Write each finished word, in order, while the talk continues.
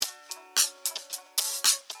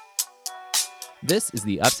This is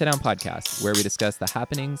the Upside Down Podcast, where we discuss the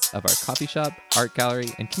happenings of our coffee shop, art gallery,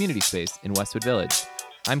 and community space in Westwood Village.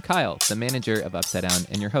 I'm Kyle, the manager of Upside Down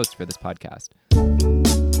and your host for this podcast.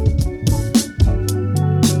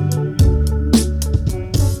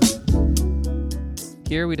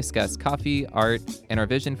 Here we discuss coffee, art, and our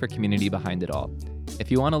vision for community behind it all.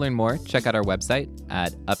 If you want to learn more, check out our website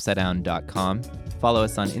at upsidedown.com. Follow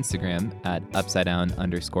us on Instagram at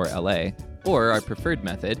upsidedown_LA, or our preferred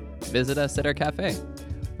method, visit us at our cafe.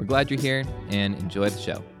 We're glad you're here and enjoy the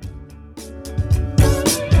show.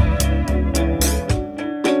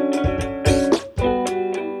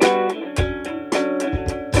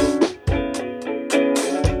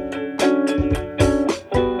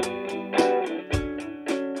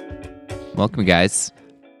 Welcome, guys.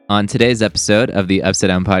 On today's episode of the Upside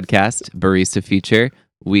Down Podcast, Barista feature,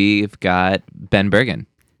 we've got Ben Bergen.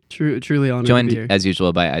 Truly honored Joined, to be here. as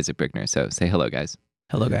usual, by Isaac Brickner. So say hello, guys.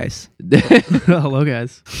 Hello, guys. Hello,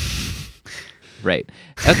 guys. Right.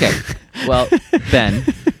 Okay. Well, Ben,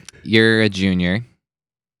 you're a junior.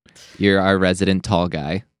 You're our resident tall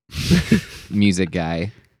guy, music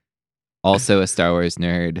guy, also a Star Wars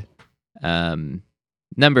nerd,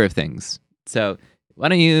 number of things. So why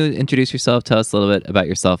don't you introduce yourself? Tell us a little bit about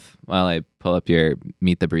yourself while I pull up your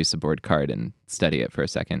Meet the Barista board card and study it for a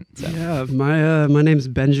second. So. Yeah, my name's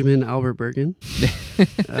Benjamin Albert Bergen.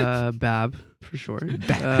 Bab, for short.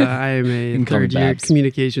 I am a third-year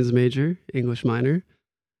communications major, English minor.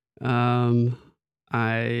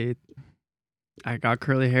 I got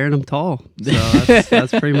curly hair and I'm tall, so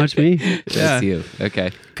that's pretty much me. Yeah. That's you. Okay.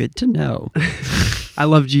 Good to know. I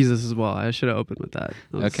love Jesus as well. I should have opened with that.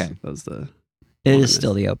 Okay. That was the... It is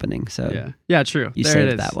still the opening, so yeah, true. You there saved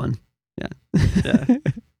it is. that one. Yeah.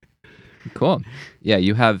 Cool. Yeah,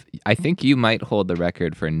 you have, I think you might hold the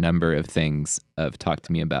record for a number of things of Talk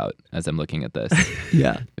to Me About as I'm looking at this.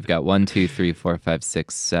 Yeah. We've got 1, 2, 3, 4, 5,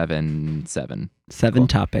 6, 7. Seven Cool.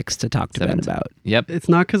 topics to talk to Ben about. Yep. It's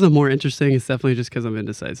not because I'm more interesting. It's definitely just because I'm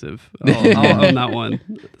indecisive. I'll own that one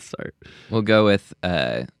at the start. We'll go with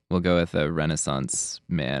a Renaissance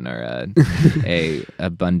man or a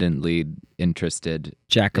abundantly interested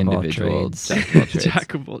Jack of all individual. trades. Jack of all trades.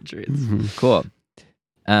 Jack of all trades. Mm-hmm. Cool.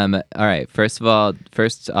 All right. First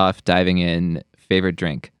off, diving in, favorite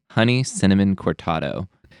drink, honey cinnamon cortado.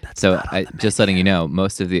 So just letting you know,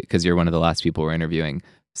 because you're one of the last people we're interviewing,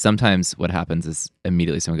 sometimes what happens is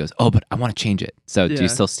immediately someone goes, "Oh, but I want to change it." So do you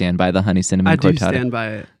still stand by the honey cinnamon cortado? I do stand by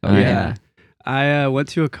it. Oh, yeah. I went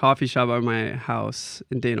to a coffee shop by my house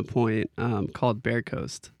in Dana Point called Bear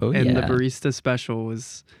Coast. Oh, and the yeah. barista special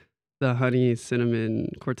was the honey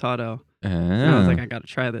cinnamon cortado. Oh. And I was like, I got to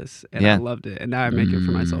try this. And I loved it. And now I make it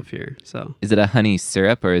for myself here. So Is it a honey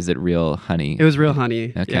syrup or is it real honey? it was real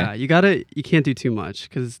honey. Okay. Yeah. You can't do too much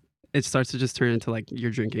because it starts to just turn into like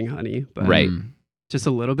you're drinking honey. But Right. just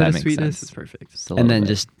a little bit That of makes sweetness sense. is perfect. Just a And little then bit.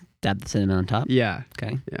 just dab the cinnamon on top. Yeah.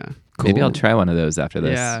 Okay. Yeah. Cool. Maybe I'll try one of those after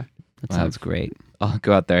this. Yeah. That sounds great. I'll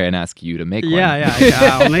go out there and ask you to make one. Yeah.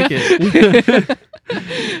 I'll make it.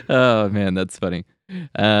 Oh man, that's funny.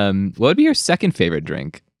 What would be your second favorite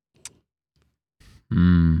drink?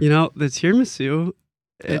 Mm. You know, the tiramisu,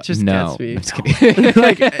 it just No, gets me. I'm just kidding.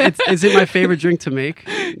 Like, is it my favorite drink to make?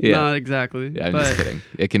 Yeah. Not exactly. Yeah, I'm but just kidding.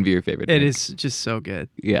 It can be your favorite it drink. is just so good.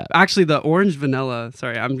 Yeah. Actually, the orange vanilla,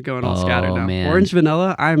 sorry, I'm going all scattered Oh, now. man. Orange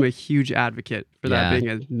vanilla, I'm a huge advocate for that Yeah. being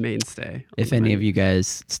a mainstay. If any of you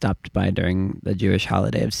guys stopped by during the Jewish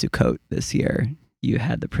holiday of Sukkot this year, you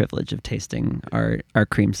had the privilege of tasting our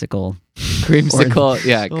creamsicle. Creamsicle.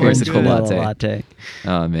 Yeah, Oh, creamsicle good. latte. latte.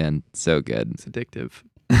 Oh man, so good. It's addictive.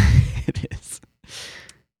 It is.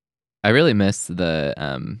 I really miss the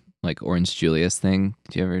like Orange Julius thing.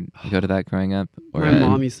 Did you ever go to that growing up? Or, My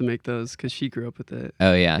mom used to make those because she grew up with it.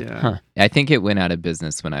 Oh yeah. Yeah. Huh. I think it went out of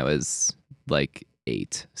business when I was like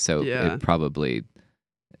 8. So Yeah. it's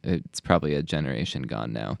probably a generation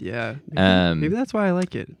gone now. Yeah. Maybe that's why I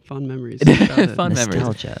like it. Fond memories. Fun memories.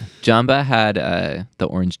 Nostalgia. Jamba had the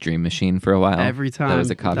Orange Dream Machine for a while. Every time. That was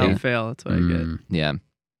a copy. Without fail. That's what I get. Mm. Yeah.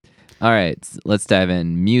 All right, let's dive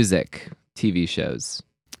in. Music, TV shows.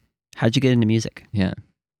 How'd you get into music? Yeah.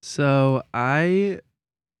 So I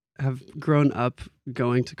have grown up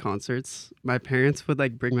going to concerts. My parents would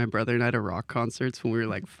like bring my brother and I to rock concerts when we were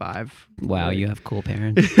like 5. Wow, Like, you have cool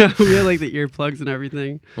parents. we had like the earplugs and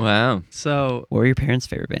everything. Wow. So What were your parents'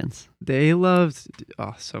 favorite bands? they loved,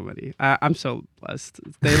 so many. I'm so blessed.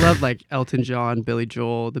 They loved like Elton John, Billy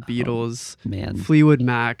Joel, the Beatles, Man, Fleetwood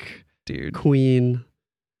Mac, dude. Queen.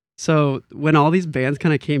 So when all these bands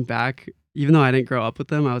kind of came back, even though I didn't grow up with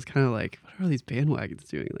them, I was kind of like, what are all these bandwagons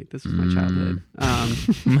doing? Like, this was my childhood.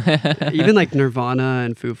 Even like Nirvana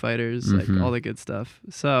and Foo Fighters, like all the good stuff.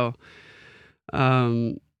 So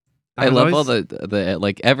I love all the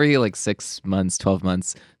like every like 6 months, 12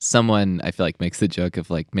 months, someone I feel like makes the joke of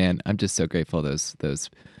like, man, I'm just so grateful those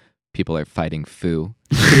people are fighting foo.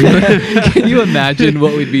 Can you imagine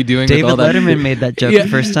what we'd be doing David with all that? Letterman made that joke the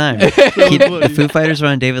first time. The Foo Fighters were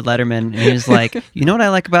on David Letterman, and he was like, you know what I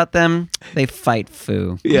like about them? They fight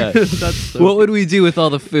foo. Yeah. That's so What would we do with all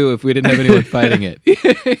the foo if we didn't have anyone fighting it?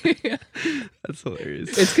 That's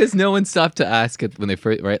hilarious. It's because no one stopped to ask it when they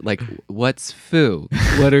first, right? Like, what's foo?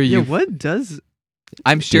 What are you? Yeah, what does...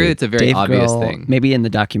 I'm sure it's a very Dave obvious Grohl, thing. Maybe in the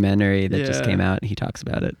documentary that just Yeah. came out, he talks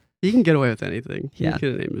about it. He can get away with anything. Yeah. He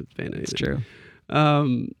can name his band anything. It's true.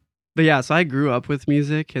 But yeah, so I grew up with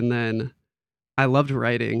music, and then I loved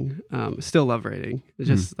writing. Still love writing. It's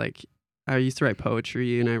just like I used to write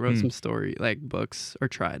poetry, and I wrote some story like books, or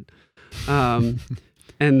tried. And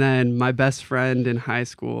then my best friend in high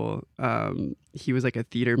school, he was like a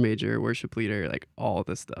theater major, worship leader, like all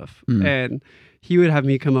this stuff. And he would have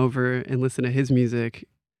me come over and listen to his music,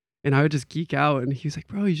 and I would just geek out. And he was like,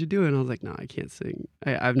 bro, you should do it. And I was like, no, I can't sing.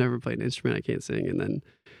 I've never played an instrument. I can't sing. And then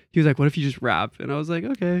he was like, what if you just rap? And I was like,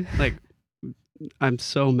 okay. Like, I'm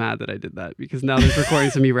so mad that I did that, because now there's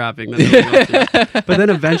recordings of me rapping. That nobody wants to. But then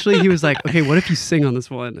eventually he was like, okay, what if you sing on this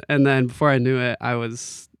one? And then before I knew it, I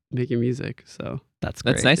was making music. So That's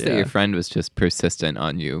great. That's nice that Yeah. your friend was just persistent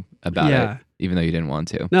on you about Yeah. it, even though you didn't want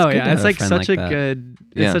to. no, good to yeah, have it's a like friend such like a that. good,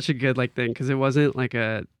 it's Yeah. such a good like thing, because it wasn't like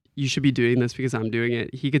a, you should be doing this because I'm doing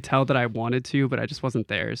it. He could tell that I wanted to, but I just wasn't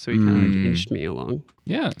there. So he kind of like inched me along.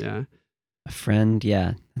 Yeah. Yeah. A friend,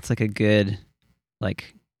 yeah. It's like a good,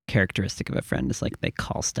 like, characteristic of a friend is like they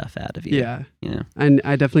call stuff out of you. Yeah. You know? And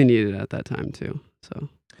I definitely needed it at that time too. So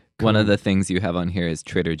One of the things you have on here is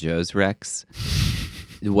Trader Joe's Rex.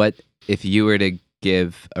 What if you were to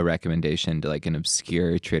give a recommendation to like an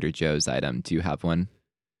obscure Trader Joe's item? Do you have one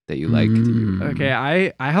that you liked? okay,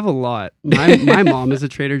 I have a lot. My mom is a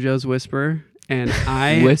Trader Joe's whisperer, and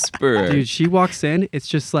Whisperer. dude, she walks in, it's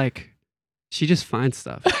just like she just finds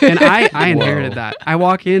stuff. And I inherited that. I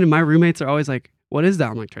walk in and my roommates are always like, what is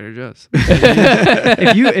that? I'm like, Trader Joe's.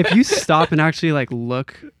 if you stop and actually like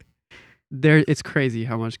look there, it's crazy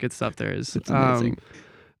how much good stuff there is. It's amazing.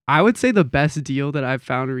 I would say the best deal that I've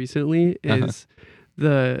found recently is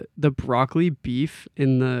the broccoli beef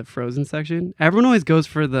in the frozen section. Everyone always goes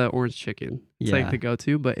for the orange chicken. It's like the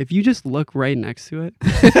go-to, but if you just look right next to it,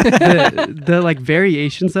 the like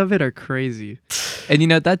variations of it are crazy. And you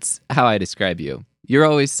know, that's how I describe you. You're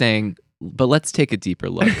always saying, but let's take a deeper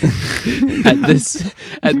look at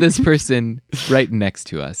this person right next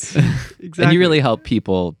to us. Exactly. And you really help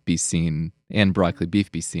people be seen and broccoli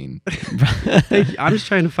beef be seen. Thank you. I'm just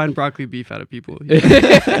trying to find broccoli beef out of people.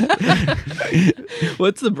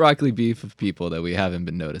 What's the broccoli beef of people that we haven't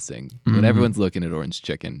been noticing when everyone's looking at orange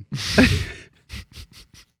chicken?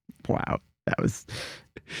 Wow. That was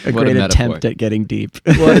a What a great metaphor. attempt at getting deep.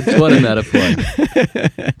 What a metaphor.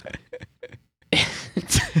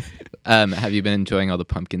 Have you been enjoying all the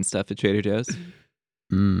pumpkin stuff at Trader Joe's?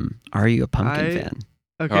 Are you a pumpkin I- fan?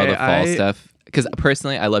 Okay, Or all the fall stuff? Because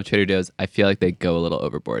personally, I love Trader Joe's. I feel like they go a little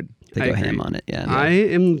overboard. They I go ham agree. on it, yeah. I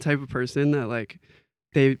am the type of person that like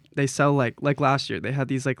they sell like last year they had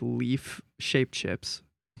these like leaf shaped chips.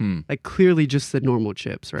 Like clearly just the normal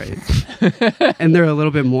chips, right? And they're a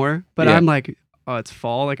little bit more, but Yeah. I'm like, oh, it's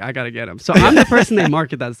fall, like I gotta get them. So I'm the person they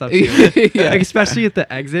market that stuff to. Yeah. Like, especially at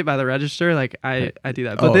the exit by the register, like I do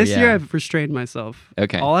that. But this year yeah. I've restrained myself.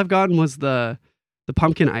 Okay. All I've gotten was the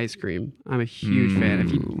pumpkin ice cream. I'm a huge fan.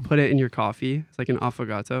 If you put it in your coffee, it's like an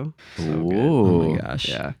affogato. So good. Oh Ooh. my gosh.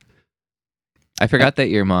 Yeah. I forgot that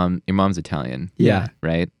your mom's Italian, Yeah.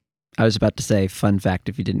 right? I was about to say, fun fact,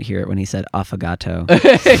 if you didn't hear it when he said affogato,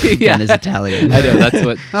 Yeah. Ben is Italian. I know, that's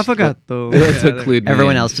what Affogato. That's what Yeah, clued me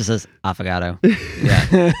Everyone in. else just says affogato.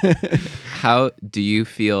 Yeah. How do you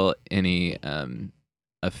feel any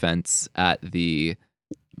offense at the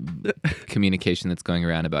communication that's going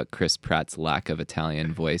around about Chris Pratt's lack of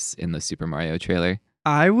Italian voice in the Super Mario trailer?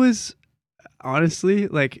 I was honestly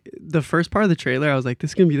like the first part of the trailer, I was like,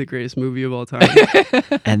 this is gonna be the greatest movie of all time.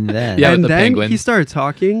 And then, Yeah, with and the then penguin. he started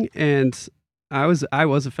talking and I was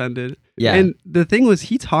offended. yeah. And the thing was,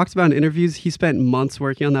 he talked about in interviews, he spent months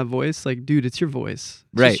working on that voice. Like, dude, it's your voice.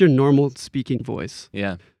 It's Right. just your normal speaking voice.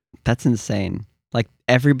 Yeah. That's insane. Like,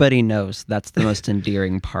 everybody knows that's the most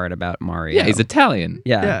endearing part about Mario. Yeah, he's Italian.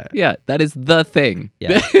 Yeah. Yeah. Yeah, that is the thing.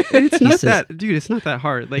 Yeah. And it's He not says- that, dude, it's not that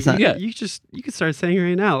hard. Like, It's not- Yeah. you could start saying it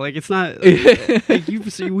right now. Like, it's not, like,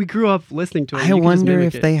 we grew up listening to it. I You can just wonder mimic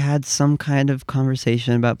if it. they had some kind of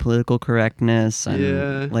conversation about political correctness and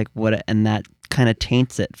Yeah. like what, and that kind of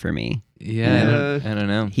taints it for me. Yeah, Yeah. I don't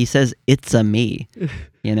know. He says, "It's a me,"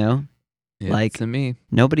 you know?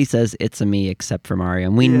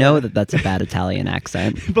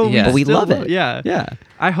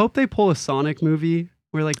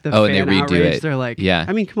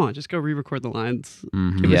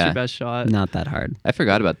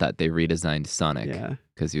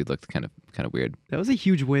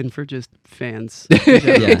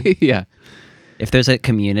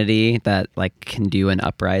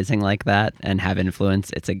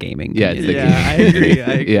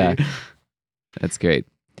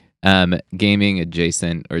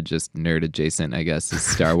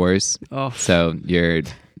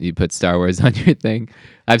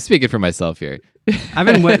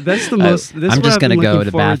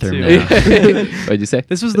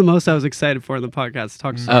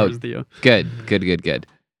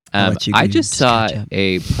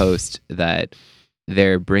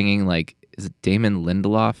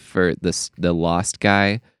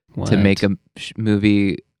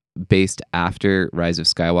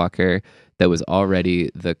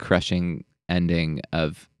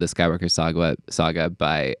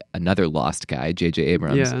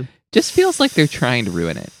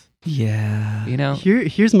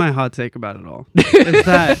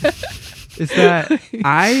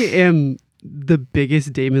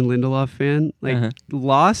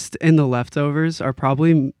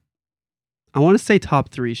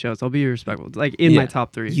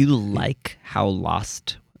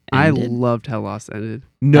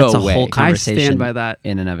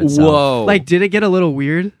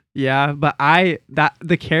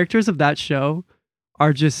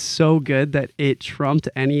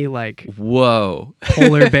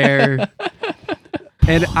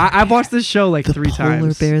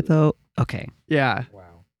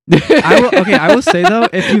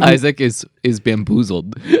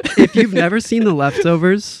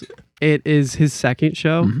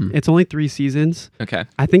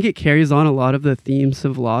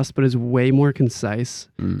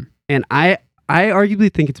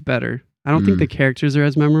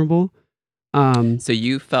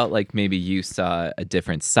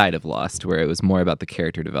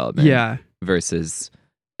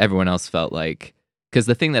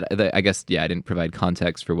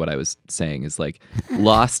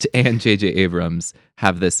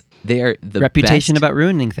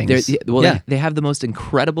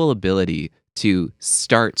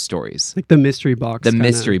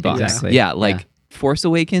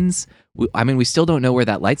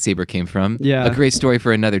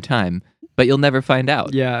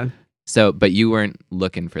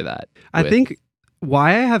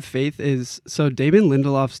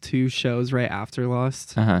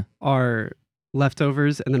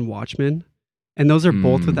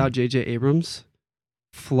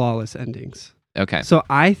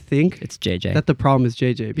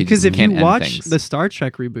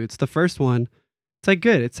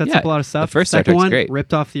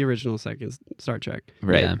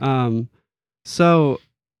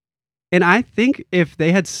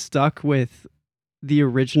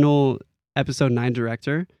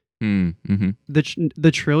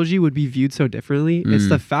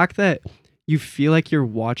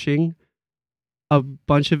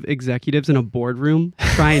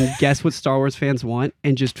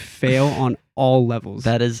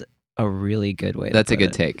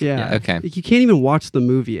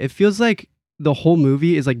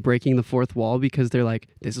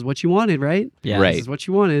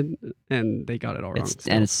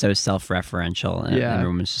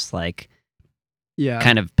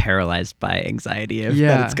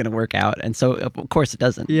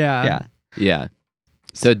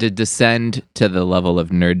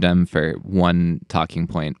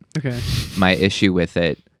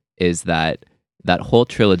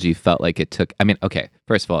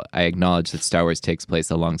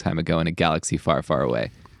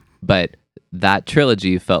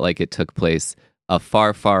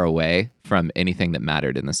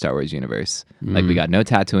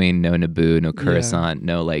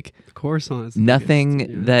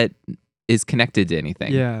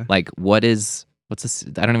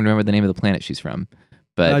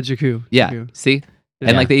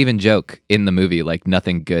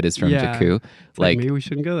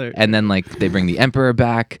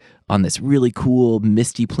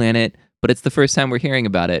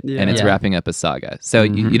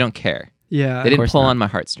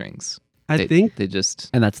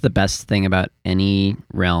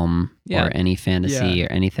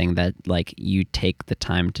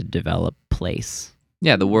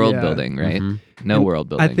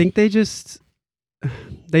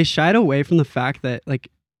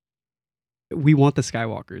 we want the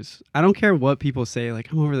Skywalkers. I don't care what people say.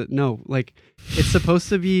 Like, I'm over the no. Like, it's supposed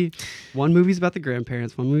to be one movie's about the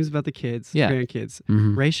grandparents, one movie's about the kids, grandkids.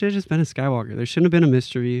 Rey should have just been a Skywalker. There shouldn't have been a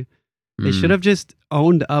mystery. They should have just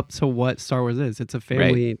owned up to what Star Wars is. It's a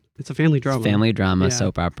family. It's a family drama. It's a family drama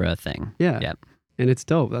soap opera thing. Yeah. Yep. And it's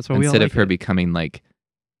dope. That's why Instead we all of her becoming like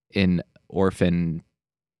an orphan,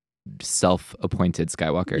 self-appointed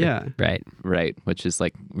Skywalker. Yeah. Right. Which is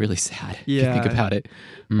like really sad if Yeah. you think about it.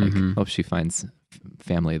 Like, hope she finds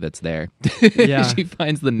family that's there. Yeah. She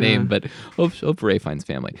finds the name, but hope Rey finds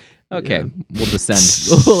family. Okay, we'll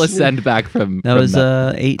descend. We'll ascend back from. That was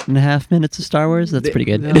 8.5 minutes of Star Wars. That's pretty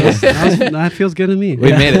good. That feels good to me.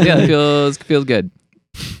 We made it. Yeah, it feels good.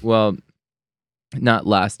 Well, not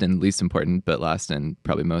last and least important, but last and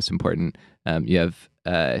probably most important. You have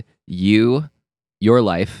your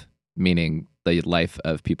life, meaning the life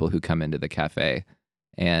of people who come into the cafe,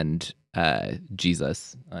 and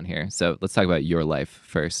Jesus on here. So let's talk about your life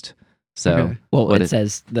first. So, well, it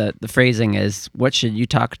says the phrasing is, what should you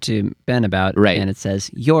talk to Ben about? Right. And it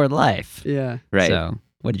says your life. Yeah. Right. So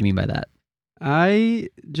what do you mean by that? I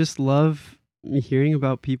just love hearing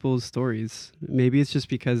about people's stories. Maybe it's just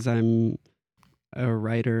because I'm a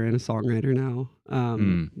writer and a songwriter now,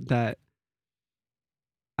 that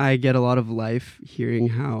I get a lot of life hearing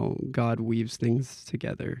how God weaves things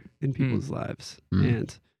together in people's lives.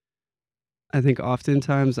 And I think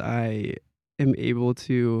oftentimes I am able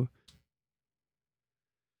to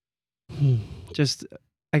just,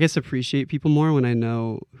 I guess, appreciate people more when I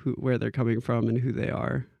know where they're coming from and who they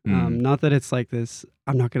are. Not that it's like this,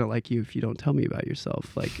 I'm not going to like you if you don't tell me about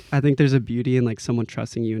yourself. Like, I think there's a beauty in like someone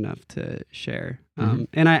trusting you enough to share.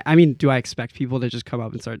 And I mean, do I expect people to just come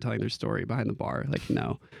up and start telling their story behind the bar? Like,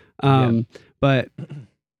 no. But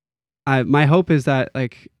my hope is that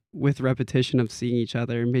like with repetition of seeing each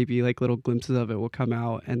other, maybe like little glimpses of it will come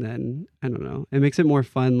out, and then I don't know, it makes it more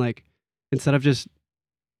fun. Like, instead of just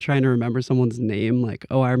trying to remember someone's name, like,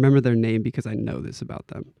 oh, I remember their name because I know this about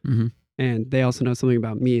them. And they also know something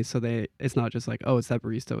about me, so it's not just like, oh, it's that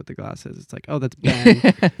barista with the glasses. It's like, oh, that's Ben.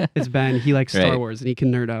 It's Ben. He likes Star Wars and he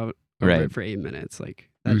can nerd out over it for 8 minutes. Like,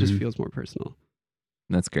 that just feels more personal.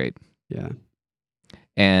 That's great. Yeah.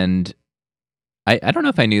 And I don't know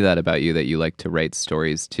if I knew that about you, that you like to write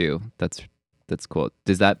stories too. That's cool.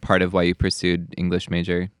 Is that part of why you pursued English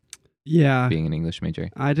major? Yeah. Being an English major?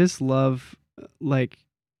 I just love, like,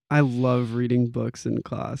 I love reading books in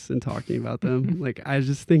class and talking about them. Like, I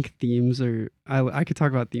just think themes are, I could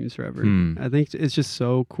talk about themes forever. I think it's just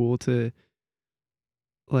so cool to,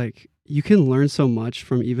 like, you can learn so much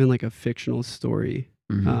from even like a fictional story.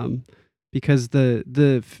 Because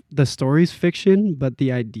the story's fiction, but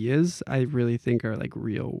the ideas I really think are like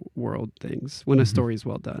real world things when a story's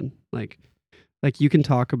well done. Like you can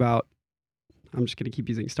talk about, I'm just going to keep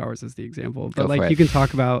using Star Wars as the example, but like you can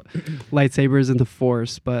talk about lightsabers and the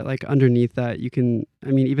Force, but like underneath that you can,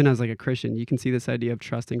 I mean, even as like a Christian, you can see this idea of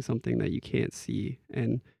trusting something that you can't see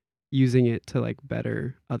and using it to like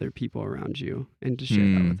better other people around you and to share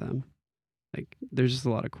that with them. Like, there's just a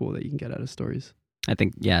lot of cool that you can get out of stories. I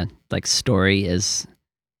think, like story is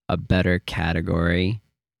a better category,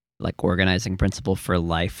 like organizing principle for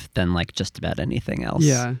life than like just about anything else.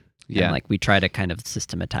 Yeah. And like we try to kind of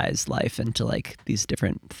systematize life into like these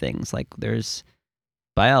different things. Like there's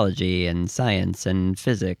biology and science and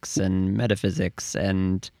physics and metaphysics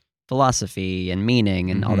and philosophy and meaning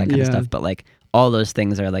and all that kind of stuff. But like all those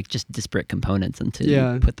things are like just disparate components until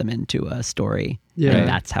you put them into a story. Yeah. And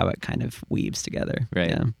that's how it kind of weaves together.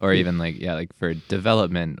 Right. Yeah. Or even like, like for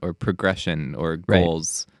development or progression or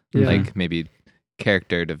goals, like maybe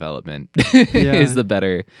character development is the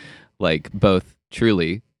better, like both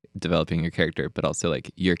truly developing your character, but also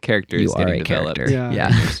like your character is getting developed in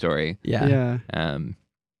your story.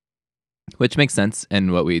 Which makes sense.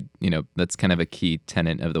 And what we, that's kind of a key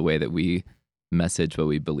tenet of the way that we message what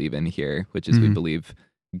we believe in here, which is we believe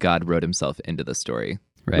God wrote himself into the story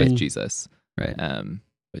with Jesus. Right.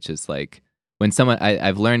 Which is like when someone,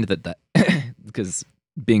 I've learned that because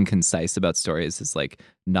being concise about stories is like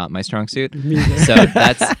not my strong suit. So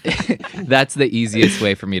that's the easiest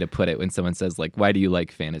way for me to put it when someone says like, why do you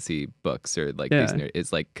like fantasy books or like these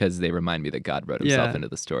it's like, because they remind me that God wrote himself into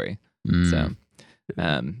the story. So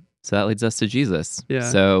that leads us to Jesus.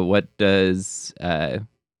 So what does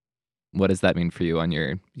that mean for you on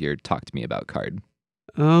your talk to me about card?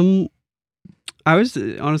 I was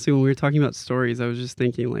honestly, when we were talking about stories, I was just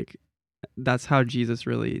thinking like that's how Jesus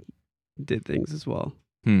really did things as well.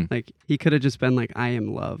 Like he could have just been like, I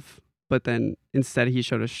am love, but then instead he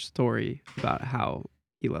showed a story about how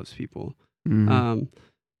he loves people. And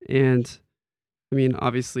I mean,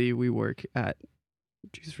 obviously we work at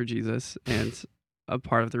Juice for Jesus, and a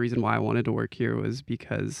part of the reason why I wanted to work here was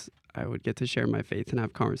because I would get to share my faith and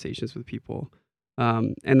have conversations with people.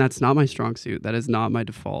 And that's not my strong suit. That is not my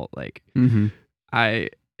default. Like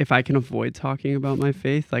if I can avoid talking about my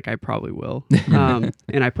faith, like I probably will.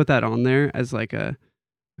 And I put that on there as like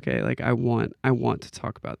like I want to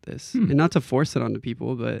talk about this, and not to force it onto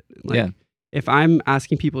people, but like if I'm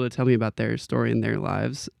asking people to tell me about their story and their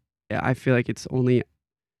lives, I feel like it's only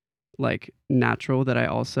like natural that I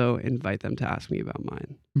also invite them to ask me about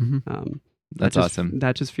mine. That's awesome.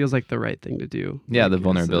 That just feels like the right thing to do. Yeah, like, the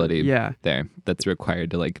vulnerability there that's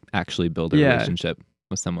required to like actually build a relationship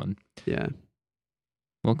with someone. Yeah.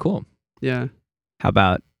 Well, cool. Yeah. How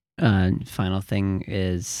about final thing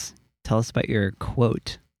is tell us about your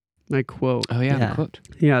quote. My quote. Oh yeah, the quote.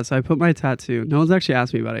 Yeah, so I put my tattoo. No one's actually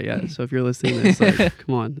asked me about it yet. So if you're listening to this, like,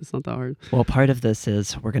 come on, it's not that hard. Well, part of this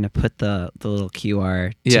is we're gonna put the little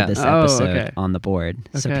QR to this episode on the board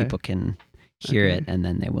so people can hear it, and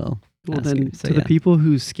then they will. Well, then so the people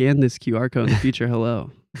who scan this QR code in the future,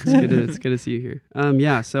 hello. It's good to see you here.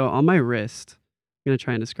 Yeah. So on my wrist, I'm gonna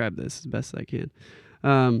try and describe this as best I can.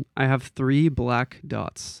 I have 3 black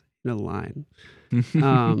dots in a line.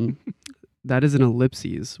 That is an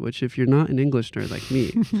ellipses, which if you're not an English nerd like me,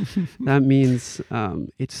 that means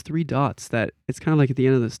it's 3 dots. That it's kind of like at the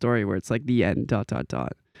end of the story where it's like the end ...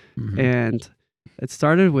 And it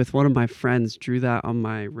started with one of my friends drew that on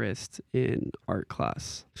my wrist in art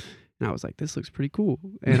class. And I was like, this looks pretty cool.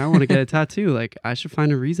 And I want to get a tattoo. Like I should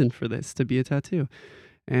find a reason for this to be a tattoo.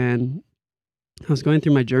 And I was going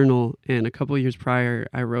through my journal, and a couple of years prior,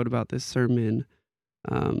 I wrote about this sermon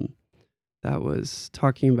that was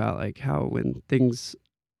talking about like how when things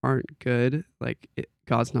aren't good, like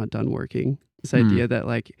God's not done working. This idea that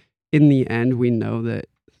like in the end, we know that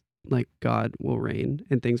like God will reign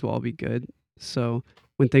and things will all be good. So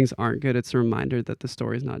when things aren't good, it's a reminder that the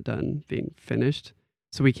story's not done being finished.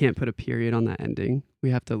 So we can't put a period on that ending. We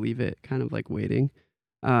have to leave it kind of like waiting.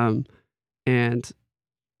 And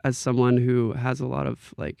as someone who has a lot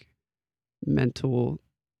of like mental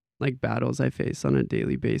like battles I face on a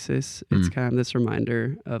daily basis, it's kind of this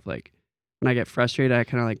reminder of like when I get frustrated, I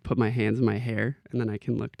kind of like put my hands in my hair, and then I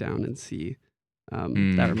can look down and see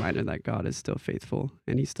that reminder that God is still faithful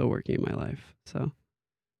and he's still working in my life. So,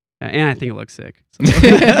 and I think it looks sick. So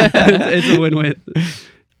it's a win-win.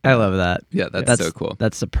 I love that. Yeah, that's so cool.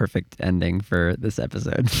 That's the perfect ending for this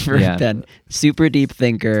episode. For Ben, super deep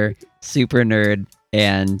thinker, super nerd,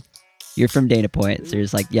 and you're from Dana Point, so you're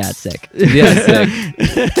just like, yeah, it's sick. Yeah,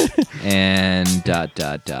 it's sick. And ...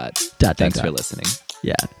 Thanks for listening.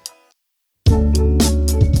 Yeah.